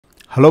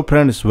Hello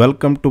friends,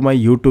 welcome to my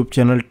YouTube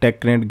channel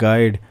TechNet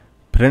Guide.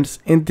 Friends,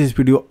 in this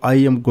video I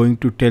am going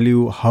to tell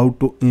you how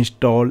to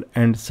install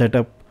and set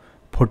up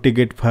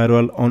Fortigate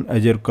Firewall on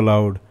Azure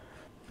Cloud.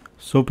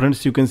 So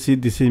friends, you can see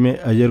this is my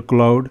Azure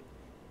Cloud,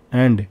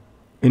 and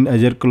in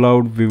Azure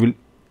Cloud we will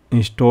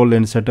install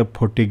and set up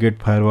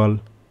Fortigate Firewall.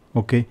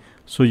 Okay,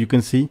 so you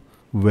can see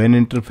WAN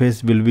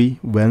interface will be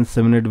WAN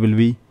subnet will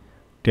be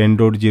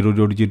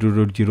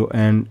 10.0.0.0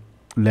 and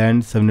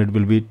LAN subnet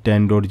will be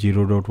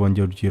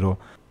 10.0.1.0.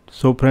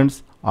 So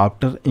friends,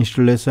 after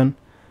installation,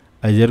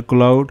 Azure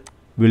Cloud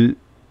will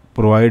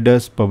provide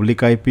us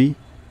public IP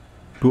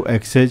to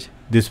access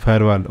this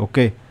firewall.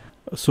 Okay,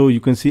 so you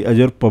can see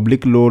Azure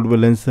public load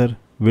balancer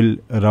will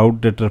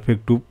route the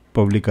traffic to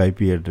public IP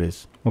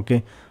address.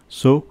 Okay,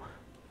 so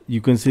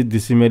you can see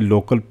this is my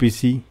local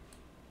PC.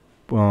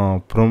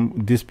 From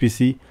this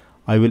PC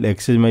I will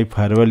access my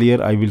firewall.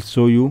 Here I will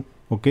show you.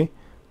 Okay,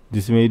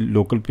 this is my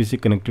local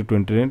PC connected to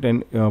internet,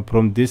 and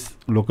from this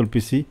local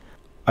PC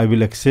I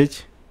will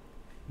access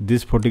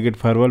this Fortigate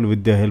firewall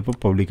with the help of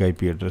public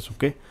IP address.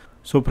 Okay,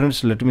 so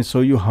friends, let me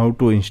show you how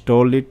to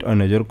install it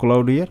on Azure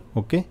Cloud here.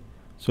 Okay,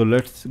 so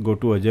let's go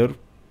to Azure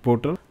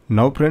portal.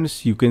 Now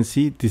friends, you can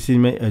see this is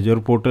my Azure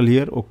portal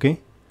here.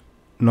 Okay,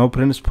 now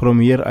friends,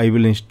 from here I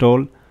will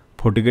install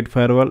Fortigate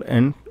firewall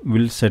and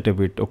will set up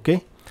it.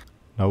 Okay,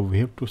 now we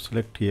have to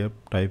select here,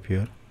 type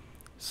here,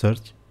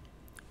 search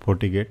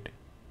Fortigate.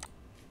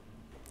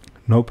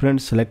 Now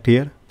friends, select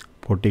here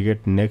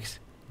Fortigate next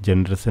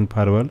generation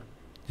firewall.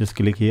 Just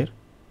click here.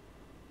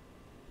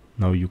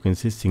 Now you can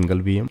see single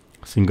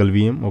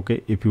VM.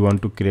 Okay, if you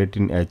want to create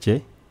in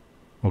HA,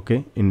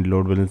 okay, in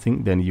load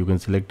balancing, then you can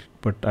select it,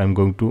 but I'm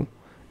going to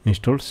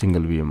install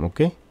single VM.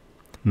 Okay,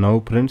 now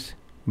friends,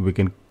 we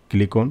can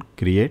click on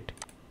create.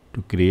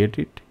 To create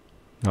it,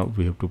 now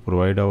we have to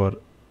provide our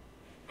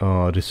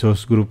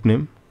resource group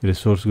name.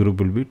 Resource group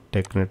will be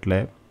TechNet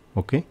Lab.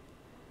 Okay,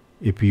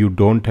 if you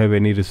don't have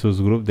any resource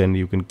group, then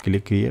you can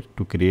click here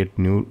to create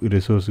new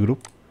resource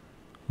group.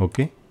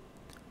 Okay,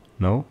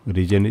 now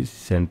region is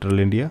Central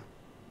India.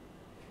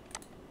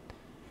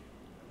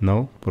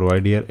 Now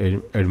provide here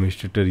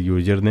administrator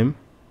username,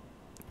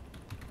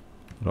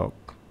 rock,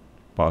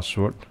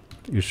 password.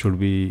 It should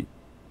be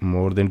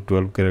more than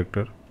 12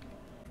 character.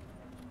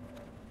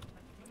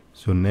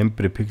 So name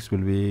prefix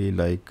will be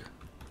like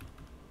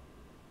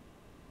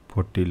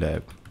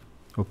FortiLab.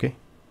 Okay,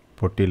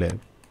 FortiLab.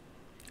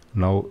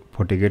 Now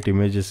Fortigate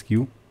images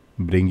queue,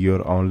 bring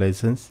your own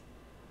license,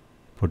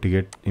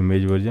 Fortigate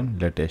image version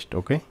latest.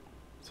 Okay,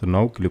 so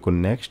now click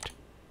on next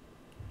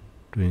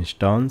to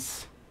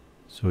instance.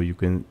 So you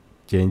can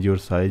change your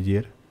size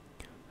here.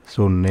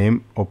 So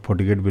name of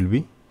Fortigate will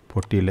be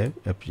FortiLab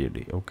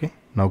FGD. Okay,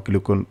 now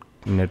click on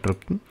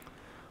networking.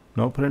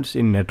 Now friends,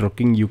 in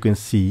networking you can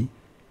see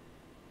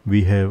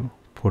we have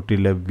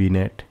FortiLab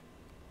VNet,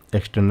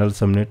 external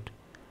subnet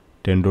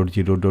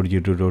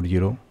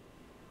 10.0.0.0,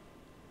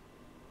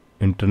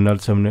 internal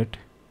subnet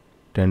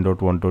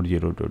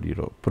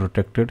 10.1.0.0,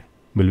 protected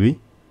will be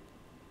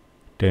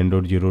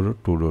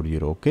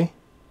 10.0.2.0. Okay,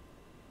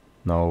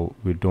 now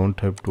we don't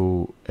have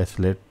to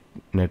isolate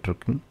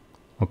networking.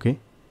 Okay,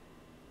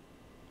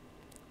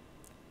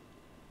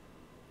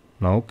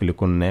 now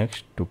click on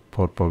next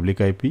for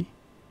public IP.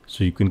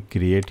 So you can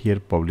create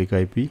here public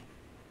IP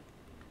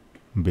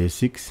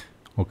basics.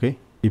 Okay,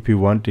 if you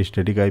want a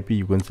static IP,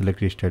 you can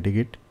select static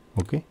it.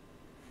 Okay,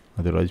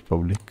 otherwise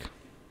public.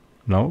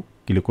 Now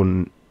click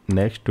on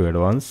next to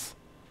advance.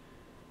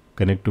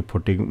 Connect to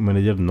Fortigate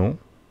manager. No,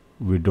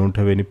 we don't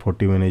have any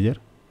Fortigate manager.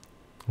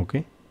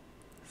 Okay,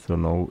 so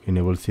now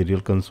enable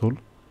serial console.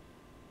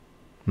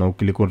 Now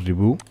click on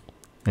review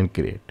and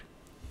create.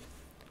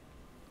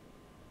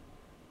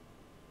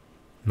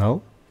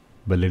 Now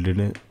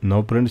validation.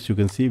 Now friends, you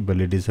can see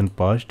validation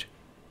passed.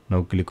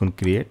 Now click on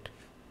create.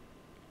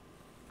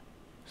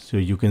 So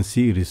you can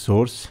see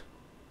resource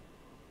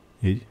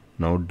is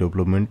now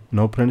deployment.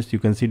 Now friends, you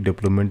can see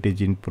deployment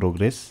is in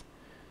progress.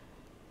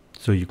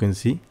 So you can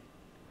see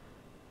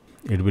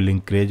it will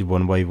increase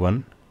one by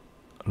one,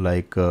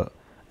 like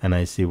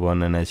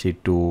NIC1,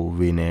 NIC2,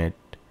 VNet,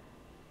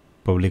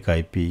 public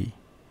IP,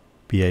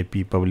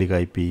 PIP, public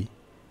IP.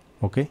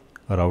 Okay,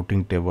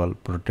 routing table,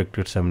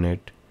 protected subnet,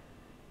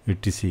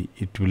 etc.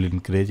 It will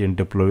increase and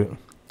deploy.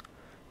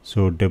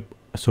 So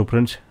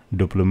friends,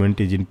 deployment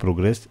is in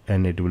progress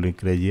and it will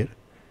increase here.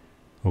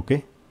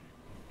 Okay,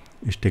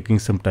 it's taking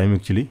some time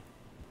actually.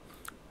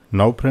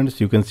 Now friends,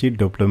 you can see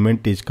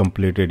deployment is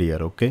completed here.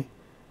 Okay,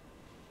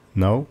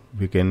 now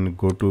we can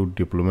go to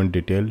deployment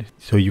detail.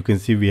 So you can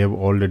see we have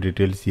all the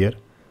details here.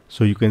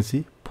 So you can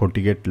see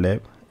Fortigate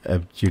Lab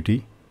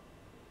FGD.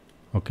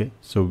 Okay,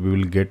 so we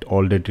will get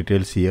all the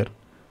details here,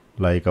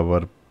 like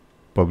our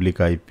public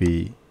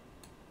IP,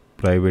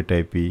 private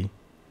IP.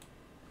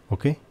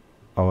 Okay,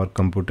 our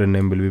computer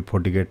name will be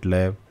Fortigate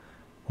Lab,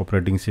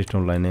 operating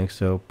system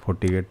Linux,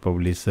 Fortigate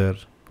publisher.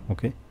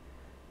 Okay,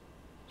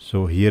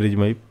 so here is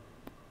my,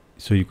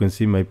 so you can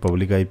see my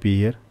public IP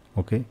here.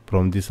 Okay,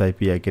 from this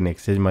IP I can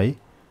access my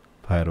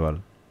firewall.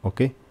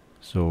 Okay,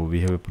 so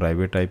we have a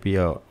private IP,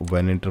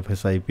 WAN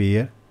interface IP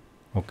here.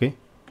 Okay,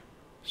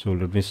 so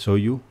let me show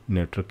you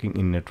networking.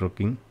 In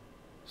networking,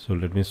 so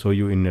let me show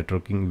you in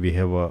networking we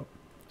have a,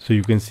 so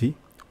you can see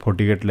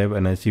Fortigate lab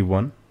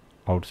NIC1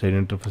 outside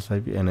interface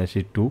IP,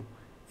 NIC2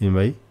 in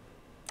my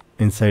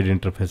inside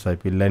interface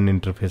IP, LAN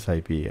interface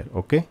IP here.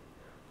 Okay,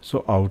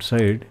 so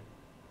outside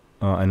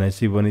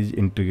NIC1 is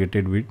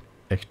integrated with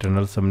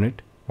external subnet.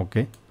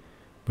 Okay,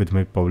 with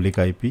my public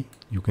IP,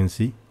 you can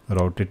see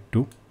routed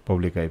to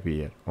public IP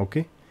here.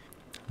 Okay,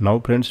 now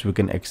friends, we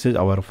can access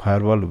our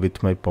firewall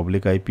with my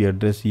public IP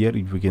address here.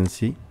 If you can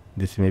see,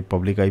 this is my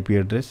public IP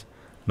address.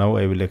 Now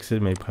I will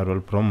access my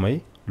firewall from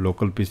my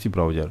local PC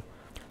browser.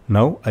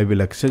 Now I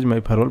will access my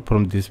firewall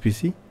from this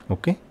PC.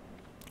 Okay,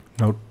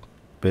 now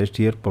paste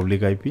here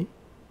public IP,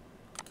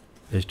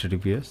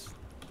 HTTPS.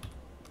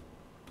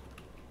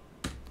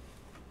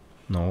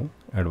 Now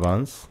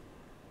advance,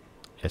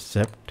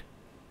 accept.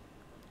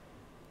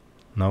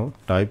 Now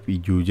type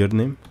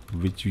username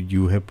which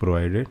you have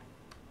provided.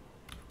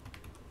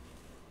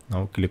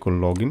 Now click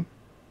on login.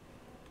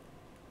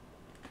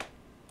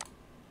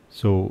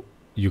 So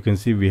you can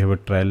see we have a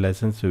trial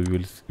license, so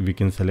we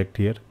can select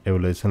here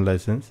evaluation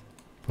license.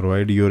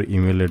 Provide your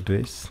email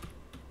address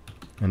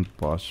and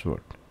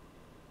password.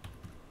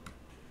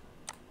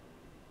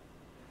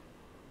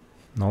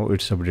 Now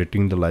it's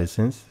updating the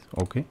license.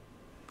 Okay,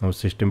 now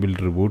system will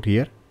reboot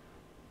here.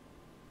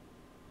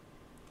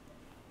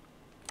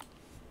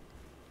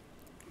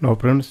 Now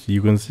friends,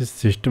 you can see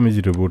system is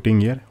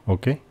rebooting here.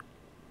 Okay,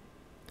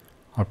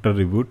 after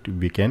reboot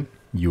we can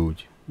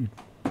use it.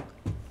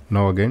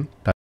 Now again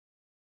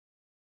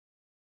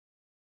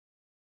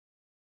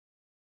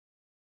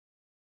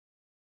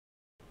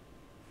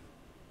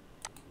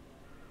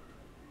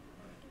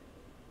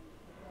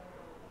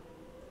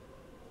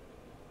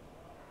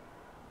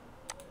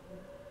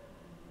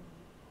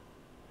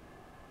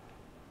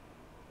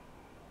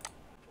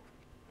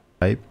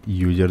type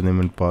username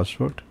and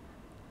password.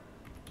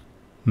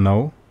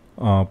 Now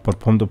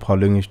perform the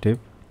following step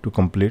to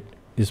complete.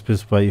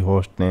 Specify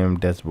host name,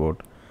 dashboard,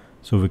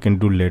 so we can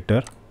do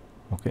later.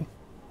 Okay,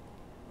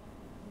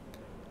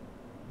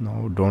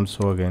 now don't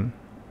show again.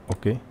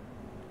 Okay,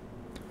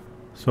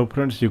 so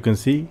friends, you can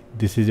see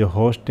this is a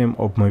host name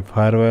of my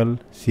firewall,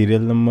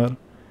 serial number.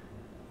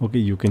 Okay,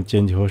 you can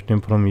change host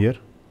name from here.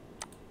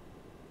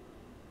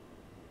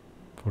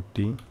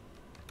 40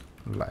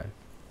 live.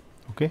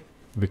 Okay,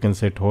 we can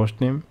set host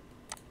name.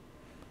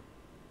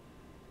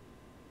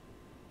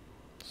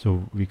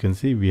 So we can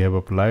see we have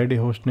applied a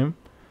host name.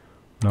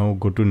 Now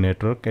go to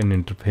network and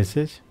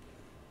interfaces.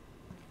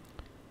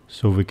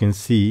 So we can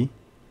see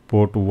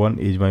port 1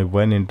 is my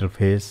WAN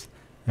interface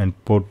and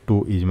port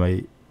 2 is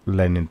my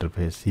LAN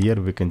interface. Here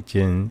we can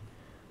change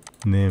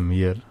name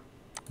here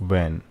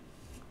WAN.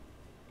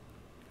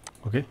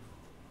 Okay,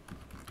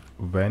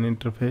 WAN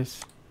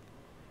interface.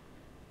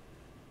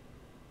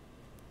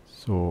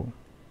 So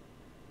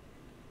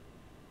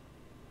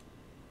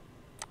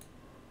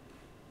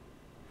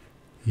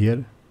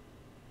here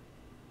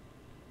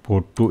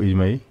port 2 is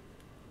my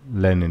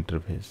LAN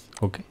interface.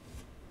 Okay,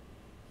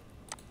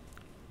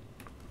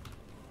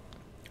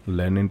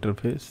 LAN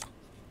interface.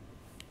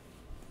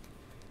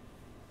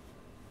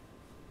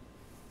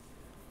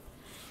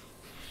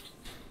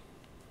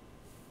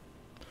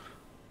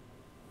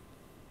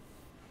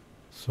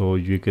 So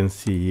you can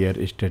see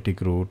here static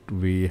route.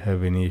 We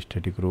have any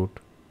static route,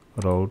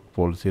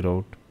 policy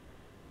route.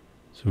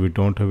 So we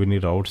don't have any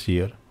routes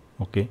here.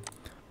 Okay.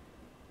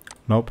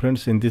 Now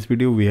friends, in this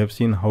video we have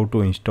seen how to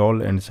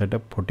install and set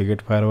up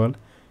Fortigate Firewall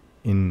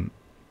in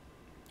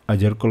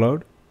Azure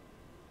Cloud.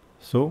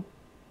 So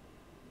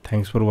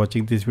thanks for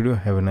watching this video.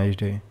 Have a nice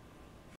day.